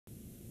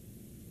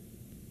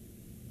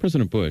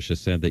President Bush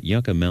has said that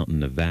Yucca Mountain,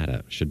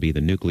 Nevada, should be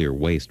the nuclear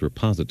waste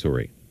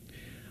repository.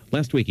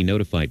 Last week, he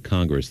notified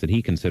Congress that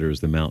he considers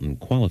the mountain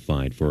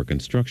qualified for a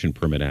construction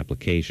permit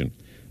application.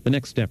 The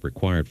next step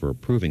required for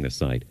approving the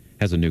site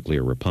as a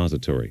nuclear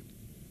repository.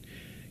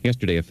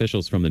 Yesterday,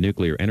 officials from the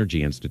Nuclear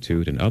Energy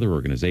Institute and other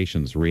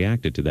organizations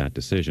reacted to that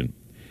decision.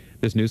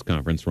 This news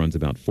conference runs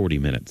about 40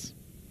 minutes.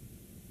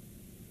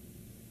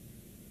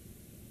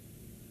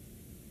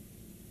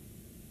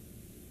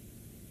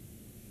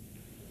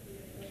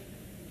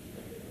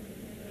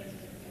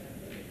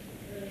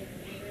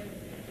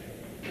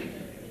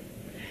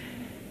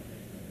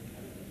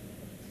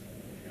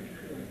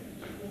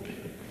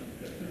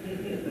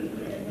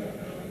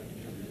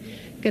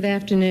 Good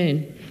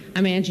afternoon.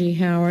 I'm Angie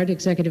Howard,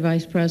 Executive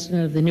Vice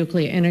President of the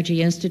Nuclear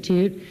Energy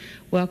Institute.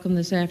 Welcome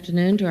this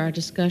afternoon to our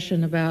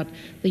discussion about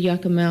the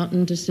Yucca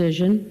Mountain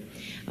decision.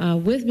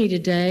 With me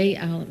today,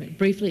 I'll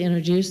briefly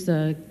introduce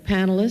the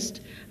panelists.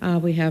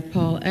 We have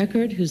Paul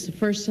Eckert, who's the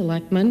first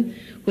selectman,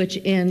 which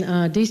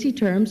in D.C.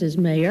 terms is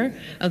mayor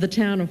of the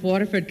town of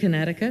Waterford,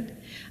 Connecticut.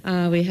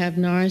 We have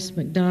Norris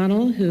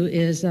McDonald, who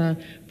is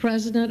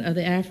president of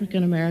the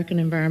African American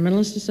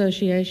Environmentalist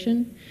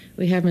Association.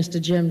 We have Mr.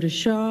 Jim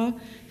DeShaw,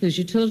 who's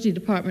Utility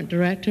Department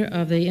Director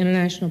of the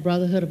International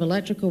Brotherhood of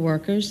Electrical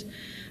Workers.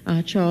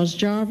 Charles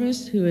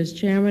Jarvis, who is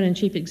Chairman and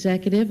Chief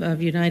Executive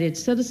of United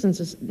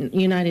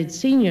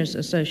Seniors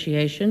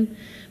Association.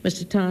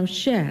 Mr. Tom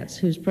Schatz,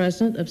 who's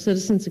President of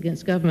Citizens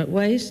Against Government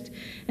Waste.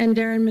 And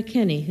Darren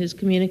McKinney, who's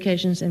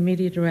Communications and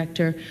Media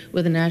Director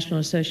with the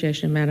National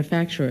Association of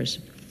Manufacturers.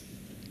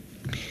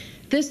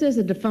 This is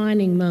a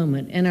defining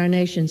moment in our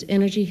nation's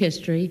energy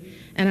history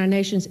and our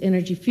nation's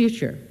energy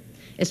future.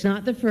 It's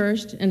not the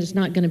first, and it's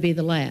not going to be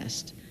the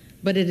last,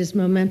 but it is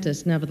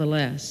momentous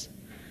nevertheless.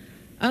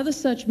 Other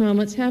such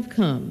moments have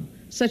come,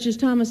 such as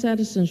Thomas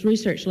Edison's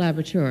research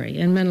laboratory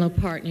in Menlo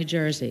Park, New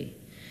Jersey,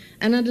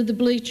 and under the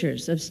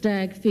bleachers of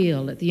Stagg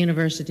Field at the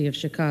University of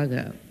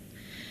Chicago.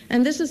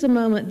 And this is a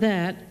moment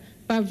that,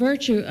 by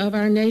virtue of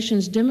our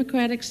nation's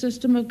democratic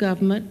system of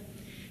government,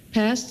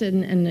 passed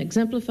and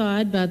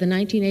exemplified by the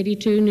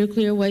 1982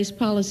 Nuclear Waste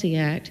Policy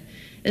Act,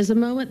 is a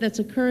moment that's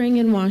occurring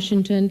in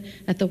Washington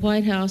at the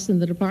White House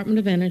and the Department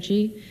of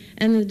Energy,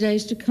 and in the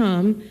days to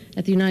come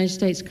at the United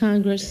States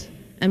Congress,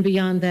 and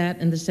beyond that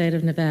in the state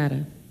of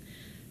Nevada.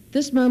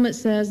 This moment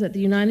says that the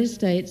United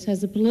States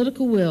has the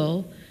political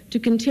will to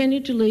continue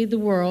to lead the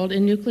world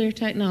in nuclear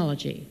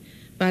technology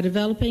by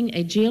developing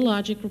a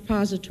geologic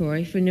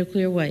repository for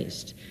nuclear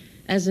waste,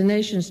 as the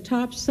nation's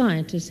top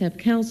scientists have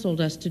counseled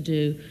us to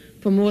do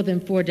for more than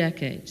 4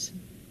 decades.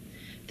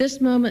 This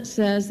moment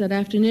says that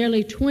after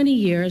nearly 20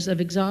 years of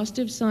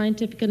exhaustive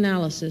scientific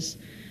analysis,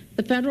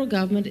 the federal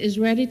government is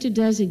ready to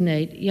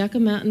designate Yucca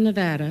Mountain,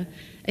 Nevada,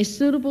 a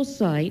suitable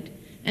site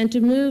and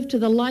to move to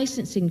the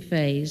licensing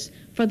phase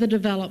for the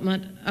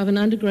development of an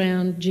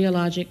underground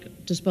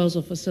geologic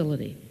disposal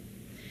facility.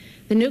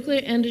 The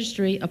nuclear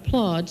industry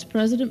applauds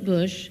President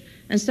Bush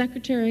and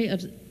Secretary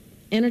of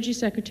Energy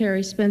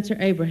Secretary Spencer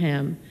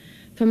Abraham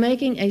for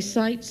making a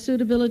site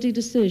suitability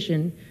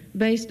decision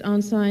based on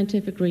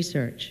scientific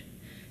research.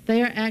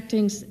 They are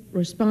acting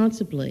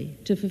responsibly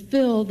to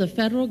fulfill the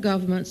federal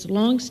government's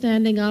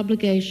long-standing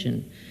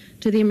obligation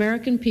to the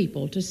American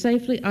people to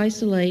safely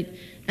isolate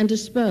and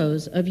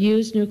dispose of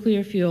used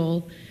nuclear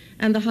fuel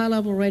and the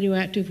high-level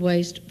radioactive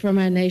waste from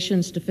our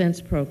nation's defense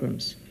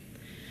programs.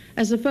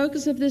 As the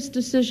focus of this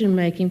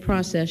decision-making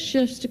process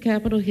shifts to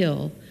Capitol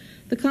Hill,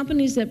 the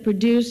companies that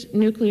produce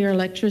nuclear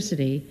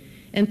electricity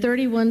in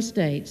 31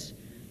 states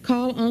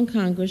call on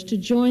Congress to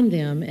join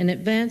them in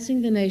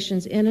advancing the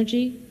nation's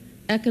energy,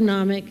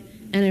 economic,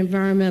 and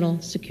environmental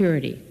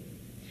security.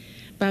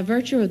 By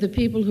virtue of the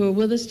people who are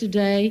with us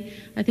today,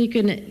 I think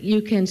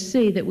you can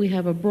see that we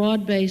have a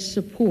broad-based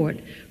support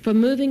for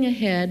moving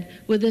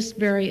ahead with this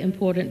very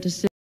important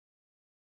decision.